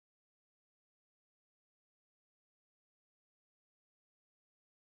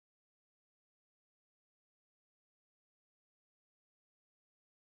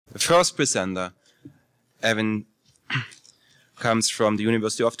first presenter, Evan, comes from the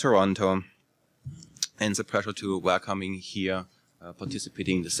University of Toronto, and it's a pleasure to welcome him here,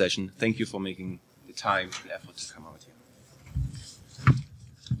 participating in the session. Thank you for making the time and effort to come out here.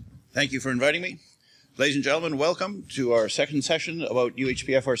 Thank you for inviting me. Ladies and gentlemen, welcome to our second session about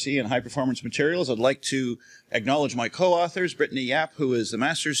UHPFRC and high-performance materials. I'd like to acknowledge my co-authors, Brittany Yap, who is the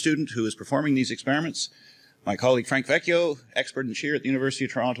master's student who is performing these experiments, my colleague Frank Vecchio, expert in shear at the University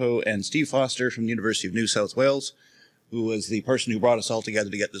of Toronto, and Steve Foster from the University of New South Wales, who was the person who brought us all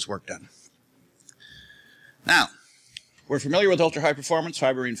together to get this work done. Now, we're familiar with ultra-high performance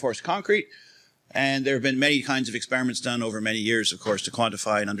fiber-reinforced concrete, and there have been many kinds of experiments done over many years, of course, to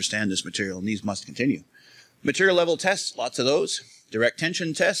quantify and understand this material, and these must continue. Material level tests, lots of those. Direct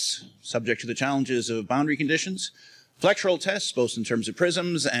tension tests, subject to the challenges of boundary conditions. Flexural tests, both in terms of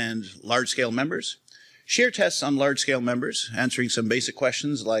prisms and large-scale members. Shear tests on large-scale members, answering some basic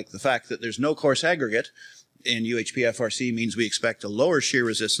questions like the fact that there's no coarse aggregate in UHPFRC means we expect a lower shear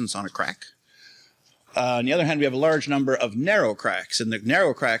resistance on a crack. On the other hand, we have a large number of narrow cracks, and the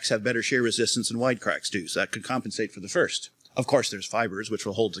narrow cracks have better shear resistance than wide cracks do, so that could compensate for the first. Of course, there's fibers, which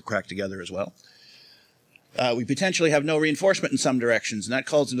will hold the crack together as well. We potentially have no reinforcement in some directions, and that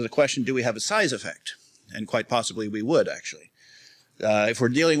calls into the question, do we have a size effect? And quite possibly we would, actually. If we're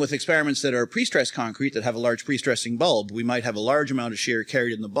dealing with experiments that are pre-stressed concrete that have a large pre-stressing bulb, we might have a large amount of shear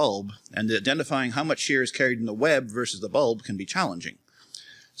carried in the bulb, and identifying how much shear is carried in the web versus the bulb can be challenging.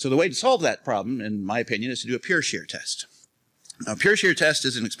 So the way to solve that problem, in my opinion, is to do a pure shear test. Now, a pure shear test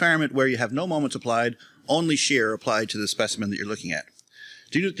is an experiment where you have no moments applied, only shear applied to the specimen that you're looking at.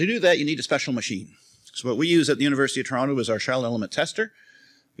 To do that, you need a special machine. So what we use at the University of Toronto is our shell element tester.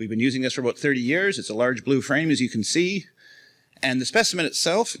 We've been using this for about 30 years. It's a large blue frame, as you can see. And the specimen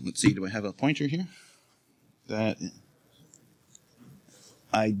itself, let's see, do I have a pointer here? That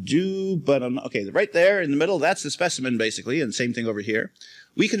I do, but I'm not, okay, right there in the middle, that's the specimen basically, and same thing over here.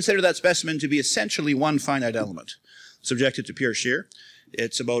 We consider that specimen to be essentially one finite element, subjected to pure shear.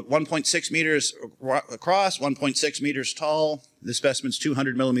 It's about 1.6 meters across, 1.6 meters tall. The specimen's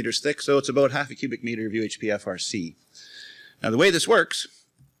 200 millimeters thick, so it's about half a cubic meter of UHPFRC. Now, the way this works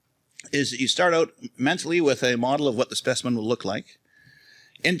is that you start out mentally with a model of what the specimen will look like.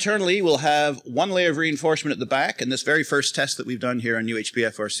 Internally, we'll have one layer of reinforcement at the back, and this very first test that we've done here on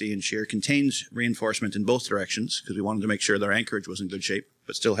UHPFRC and shear contains reinforcement in both directions, because we wanted to make sure that our anchorage was in good shape,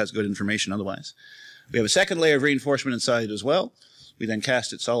 but still has good information otherwise. We have a second layer of reinforcement inside it as well. We then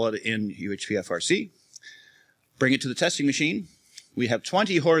cast it solid in UHPFRC, bring it to the testing machine. We have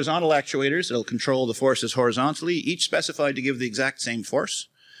 20 horizontal actuators that will control the forces horizontally, each specified to give the exact same force,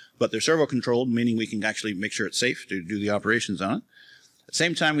 but they're servo-controlled, meaning we can actually make sure it's safe to do the operations on it. At the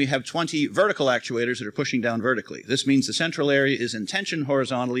same time, we have 20 vertical actuators that are pushing down vertically. This means the central area is in tension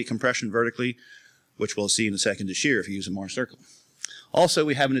horizontally, compression vertically, which we'll see in a second to shear if you use a Moore circle. Also,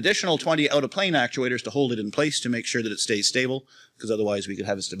 we have an additional 20 out-of-plane actuators to hold it in place to make sure that it stays stable, because otherwise we could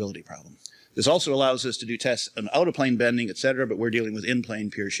have a stability problem. This also allows us to do tests on out-of-plane bending, etc., but we're dealing with in-plane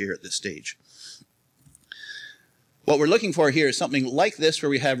pure shear at this stage. What we're looking for here is something like this, where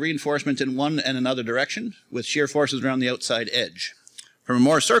we have reinforcement in one and another direction, with shear forces around the outside edge. From a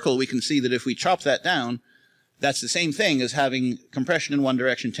Moore circle, we can see that if we chop that down, that's the same thing as having compression in one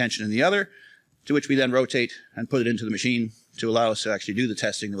direction, tension in the other, to which we then rotate and put it into the machine to allow us to actually do the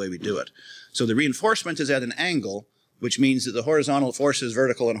testing the way we do it. So the reinforcement is at an angle, which means that the horizontal forces,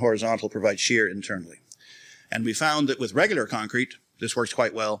 vertical and horizontal, provide shear internally. And we found that with regular concrete, this works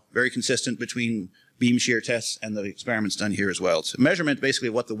quite well, very consistent between beam shear tests and the experiments done here as well. It's a measurement basically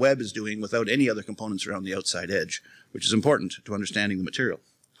of what the web is doing without any other components around the outside edge, which is important to understanding the material.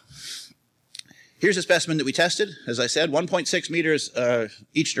 Here's a specimen that we tested. As I said, 1.6 meters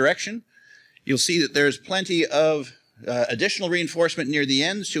each direction. You'll see that there's plenty of additional reinforcement near the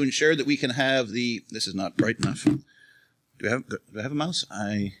ends to ensure that we can have the, this is not bright enough. Do I have a mouse?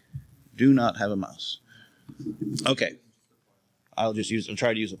 I do not have a mouse. Okay. I'll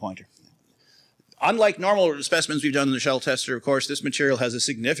try to use a pointer. Unlike normal specimens we've done in the shell tester, of course, this material has a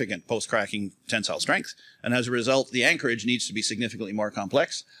significant post-cracking tensile strength, and as a result, the anchorage needs to be significantly more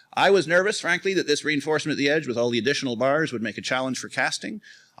complex. I was nervous, frankly, that this reinforcement at the edge with all the additional bars would make a challenge for casting.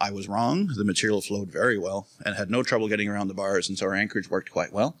 I was wrong. The material flowed very well and had no trouble getting around the bars, and so our anchorage worked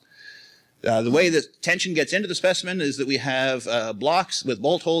quite well. The way that tension gets into the specimen is that we have blocks with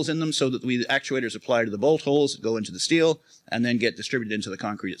bolt holes in them so that the actuators apply to the bolt holes, go into the steel, and then get distributed into the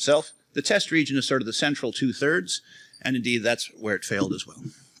concrete itself. The test region is sort of the central 2/3, and indeed that's where it failed as well.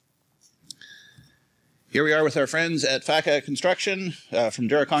 Here we are with our friends at FACA Construction from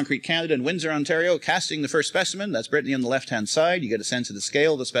Duraconcrete Canada in Windsor, Ontario, casting the first specimen. That's Brittany on the left-hand side. You get a sense of the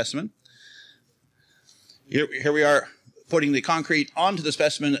scale of the specimen. Here we are putting the concrete onto the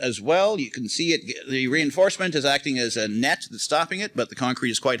specimen as well. You can see it. The reinforcement is acting as a net that's stopping it, but the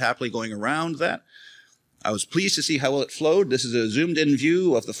concrete is quite happily going around that. I was pleased to see how well it flowed. This is a zoomed-in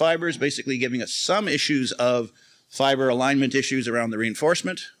view of the fibers, basically giving us some issues of fiber alignment issues around the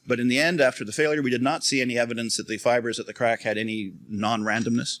reinforcement. But in the end, after the failure, we did not see any evidence that the fibers at the crack had any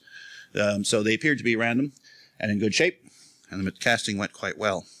non-randomness. So they appeared to be random and in good shape, and the casting went quite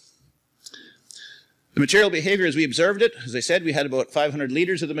well. The material behavior as we observed it, as I said, we had about 500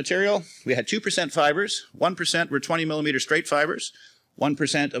 liters of the material. We had 2% fibers, 1% were 20 millimeter straight fibers,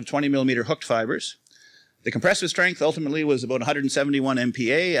 1% of 20 millimeter hooked fibers. The compressive strength ultimately was about 171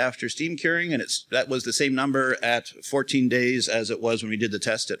 MPa after steam curing, and that was the same number at 14 days as it was when we did the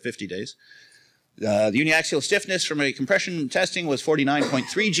test at 50 days. The uniaxial stiffness from a compression testing was 49.3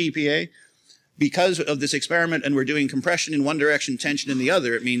 GPa. Because of this experiment and we're doing compression in one direction, tension in the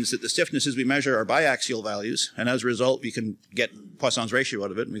other, it means that the stiffnesses we measure are biaxial values, and as a result we can get Poisson's ratio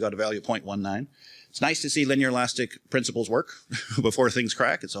out of it, and we got a value of 0.19. It's nice to see linear elastic principles work before things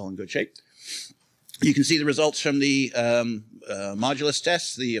crack. It's all in good shape. You can see the results from the modulus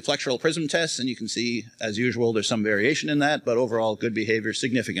tests, the flexural prism tests, and you can see, as usual, there's some variation in that, but overall good behavior,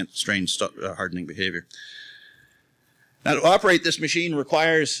 significant strain hardening behavior. Now, to operate this machine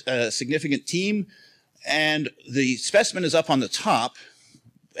requires a significant team, and the specimen is up on the top,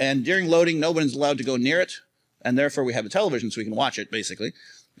 and during loading, no one's allowed to go near it, and therefore we have a television so we can watch it, basically,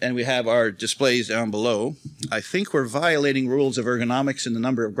 and we have our displays down below. I think we're violating rules of ergonomics in the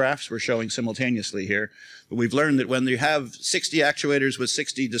number of graphs we're showing simultaneously here, but we've learned that when you have 60 actuators with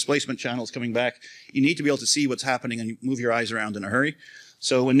 60 displacement channels coming back, you need to be able to see what's happening and move your eyes around in a hurry.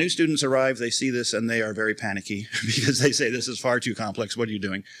 So when new students arrive, they see this and they are very panicky because they say, this is far too complex, what are you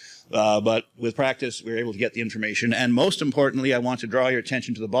doing? But with practice, we're able to get the information. And most importantly, I want to draw your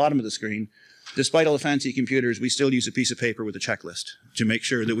attention to the bottom of the screen. Despite all the fancy computers, we still use a piece of paper with a checklist to make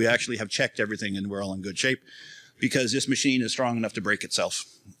sure that we actually have checked everything and we're all in good shape, because this machine is strong enough to break itself.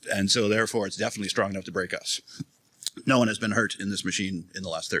 And so therefore, it's definitely strong enough to break us. No one has been hurt in this machine in the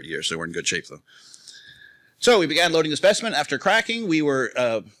last 30 years, so we're in good shape though. So we began loading the specimen. After cracking, we were,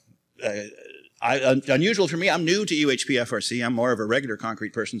 unusual for me, I'm new to UHPFRC. I'm more of a regular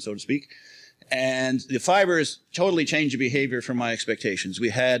concrete person, so to speak. And the fibers totally changed the behavior from my expectations. We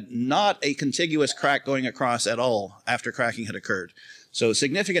had not a contiguous crack going across at all after cracking had occurred. So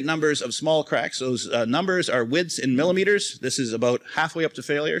significant numbers of small cracks. Those numbers are widths in millimeters. This is about halfway up to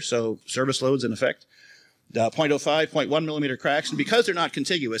failure, so service loads in effect. 0.05, 0.1 millimeter cracks. And because they're not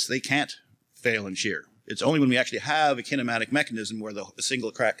contiguous, they can't fail in shear. It's only when we actually have a kinematic mechanism where a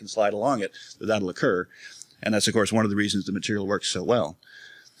single crack can slide along it that that'll occur. And that's, of course, one of the reasons the material works so well.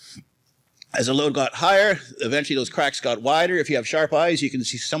 As the load got higher, eventually those cracks got wider. If you have sharp eyes, you can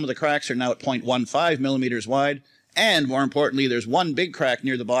see some of the cracks are now at 0.15 millimeters wide. And more importantly, there's one big crack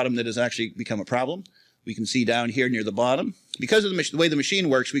near the bottom that has actually become a problem. We can see down here near the bottom. Because of the way the machine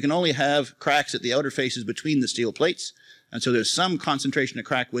works, we can only have cracks at the outer faces between the steel plates. And so there's some concentration of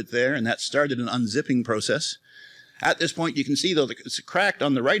crack width there, and that started an unzipping process. At this point, you can see, though, it's cracked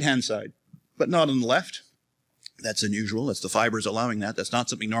on the right-hand side, but not on the left. That's unusual. That's the fibers allowing that. That's not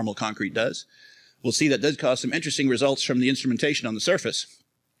something normal concrete does. We'll see that did cause some interesting results from the instrumentation on the surface.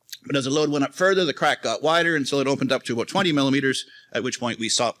 But as the load went up further, the crack got wider until it opened up to about 20 millimeters, at which point we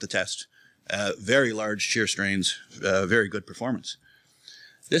stopped the test. Very large shear strains, very good performance.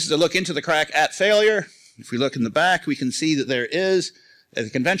 This is a look into the crack at failure. If we look in the back, we can see that there is a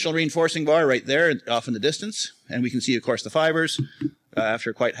conventional reinforcing bar right there off in the distance. And we can see, of course, the fibers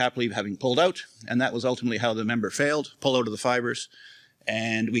after quite happily having pulled out. And that was ultimately how the member failed, pull out of the fibers.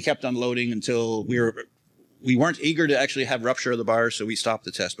 And we kept on loading until we weren't eager to actually have rupture of the bar, so we stopped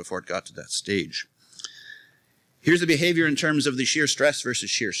the test before it got to that stage. Here's the behavior in terms of the shear stress versus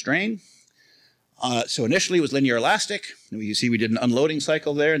shear strain. So initially it was linear elastic. And you see we did an unloading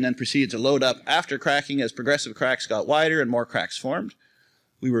cycle there and then proceeded to load up after cracking as progressive cracks got wider and more cracks formed.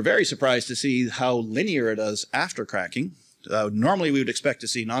 We were very surprised to see how linear it is after cracking. Normally we would expect to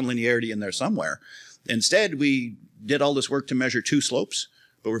see nonlinearity in there somewhere. Instead, we did all this work to measure two slopes,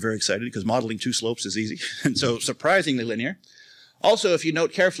 but we're very excited because modeling two slopes is easy. And so surprisingly linear. Also, if you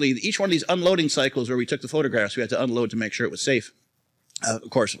note carefully, each one of these unloading cycles where we took the photographs, we had to unload to make sure it was safe.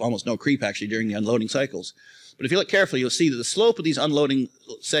 Of course, almost no creep actually during the unloading cycles. But if you look carefully, you'll see that the slope of these unloading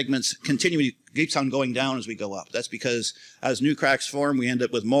segments keeps on going down as we go up. That's because as new cracks form, we end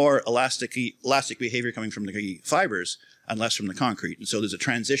up with more elastic behavior coming from the fibers and less from the concrete. And so there's a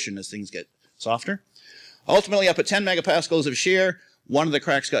transition as things get softer. Ultimately, up at 10 megapascals of shear, one of the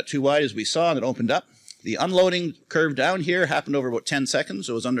cracks got too wide, as we saw, and it opened up. The unloading curve down here happened over about 10 seconds,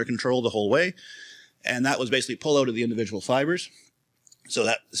 so it was under control the whole way. And that was basically pull out of the individual fibers. So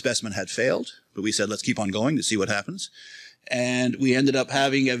that specimen had failed, but we said, let's keep on going to see what happens. And we ended up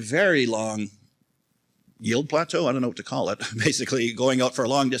having a very long yield plateau, I don't know what to call it, basically going out for a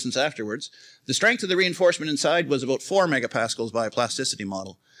long distance afterwards. The strength of the reinforcement inside was about 4 megapascals by a plasticity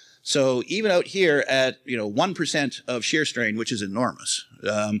model. So even out here at 1% of shear strain, which is enormous,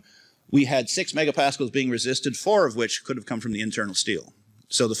 we had 6 megapascals being resisted, 4 of which could have come from the internal steel.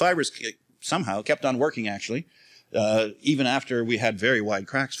 So the fibers somehow kept on working, actually, even after we had very wide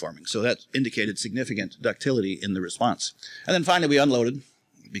cracks forming. So that indicated significant ductility in the response. And then finally we unloaded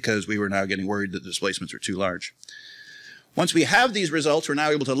because we were now getting worried that the displacements were too large. Once we have these results, we're now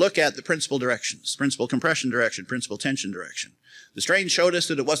able to look at the principal directions, principal compression direction, principal tension direction. The strain showed us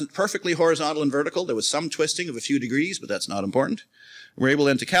that it wasn't perfectly horizontal and vertical. There was some twisting of a few degrees, but that's not important. We're able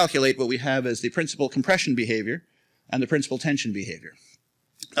then to calculate what we have as the principal compression behavior and the principal tension behavior.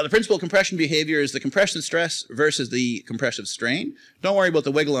 Now, the principal compression behavior is the compression stress versus the compressive strain. Don't worry about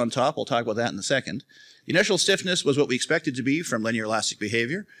the wiggle on top. We'll talk about that in a second. The initial stiffness was what we expected to be from linear elastic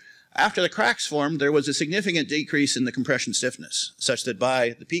behavior. After the cracks formed, there was a significant decrease in the compression stiffness, such that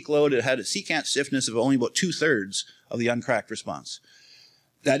by the peak load, it had a secant stiffness of only about 2/3 of the uncracked response.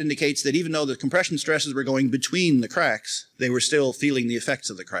 That indicates that even though the compression stresses were going between the cracks, they were still feeling the effects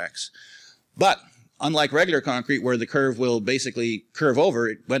of the cracks. But unlike regular concrete, where the curve will basically curve over,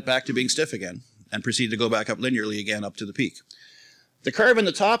 it went back to being stiff again and proceeded to go back up linearly again up to the peak. The curve in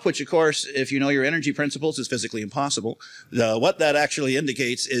the top, which of course, if you know your energy principles, is physically impossible, what that actually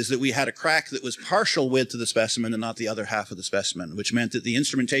indicates is that we had a crack that was partial width to the specimen and not the other half of the specimen, which meant that the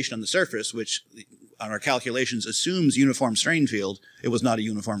instrumentation on the surface, which on our calculations assumes uniform strain field, it was not a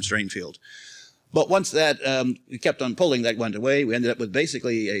uniform strain field. But once that we kept on pulling, that went away. We ended up with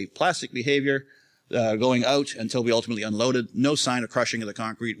basically a plastic behavior going out until we ultimately unloaded. No sign of crushing of the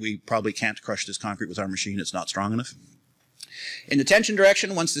concrete. We probably can't crush this concrete with our machine. It's not strong enough. In the tension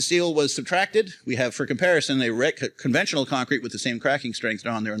direction, once the steel was subtracted, we have, for comparison, a conventional concrete with the same cracking strength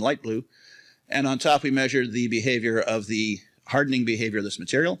down there in light blue. And on top, we measured the behavior of the hardening behavior of this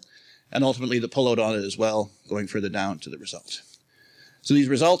material, and ultimately the pullout on it as well, going further down to the result. So these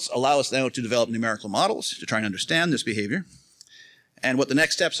results allow us now to develop numerical models to try and understand this behavior and what the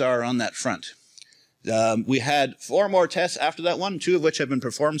next steps are on that front. We had 4 more tests after that one, 2 of which have been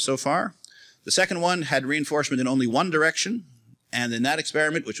performed so far. The second one had reinforcement in only one direction, and in that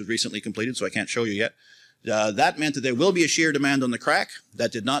experiment, which was recently completed, so I can't show you yet, that meant that there will be a shear demand on the crack.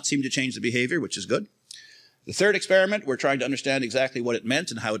 That did not seem to change the behavior, which is good. The third experiment, we're trying to understand exactly what it meant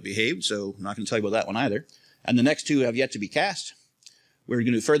and how it behaved, so I'm not going to tell you about that one either. And the next 2 have yet to be cast. We're going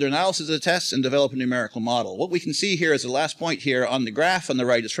to do further analysis of the tests and develop a numerical model. What we can see here is the last point here on the graph on the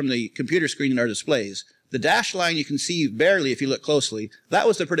right is from the computer screen in our displays. The dashed line you can see barely if you look closely. That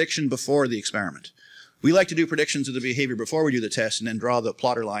was the prediction before the experiment. We like to do predictions of the behavior before we do the test and then draw the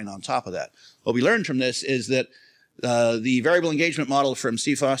plotter line on top of that. What we learned from this is that the variable engagement model from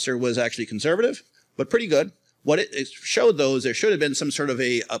Steve Foster was actually conservative, but pretty good. What it showed, though, is there should have been some sort of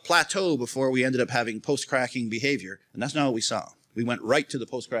a plateau before we ended up having post-cracking behavior, and that's not what we saw. We went right to the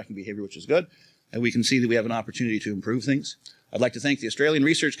post-cracking behavior, which is good, and we can see that we have an opportunity to improve things. I'd like to thank the Australian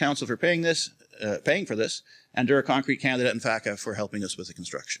Research Council for paying for this, and Dura Concrete Canada and FACA for helping us with the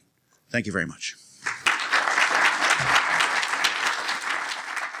construction. Thank you very much.